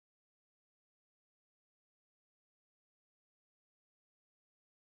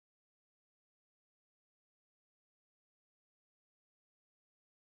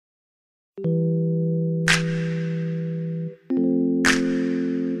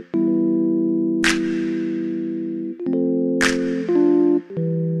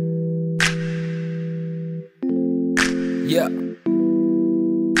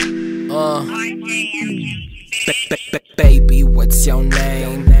what's your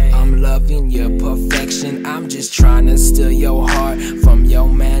name? I'm loving your perfection. I'm just trying to steal your heart from your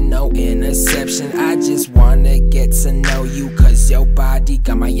man, no interception. I just wanna get to know you, cause your body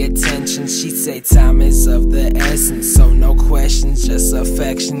got my attention. She say time is of the essence, so no questions, just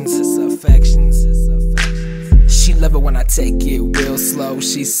affections. She love it when I take it real slow.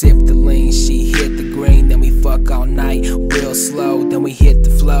 She sip the lean, she hit the green, then we fuck all night real slow. Then we hit the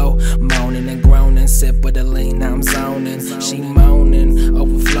flow, moaning and groaning, sip of the lean, I'm zoning. She moaning,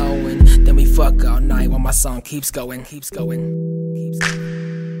 overflowing, then we fuck all night while my song keeps going.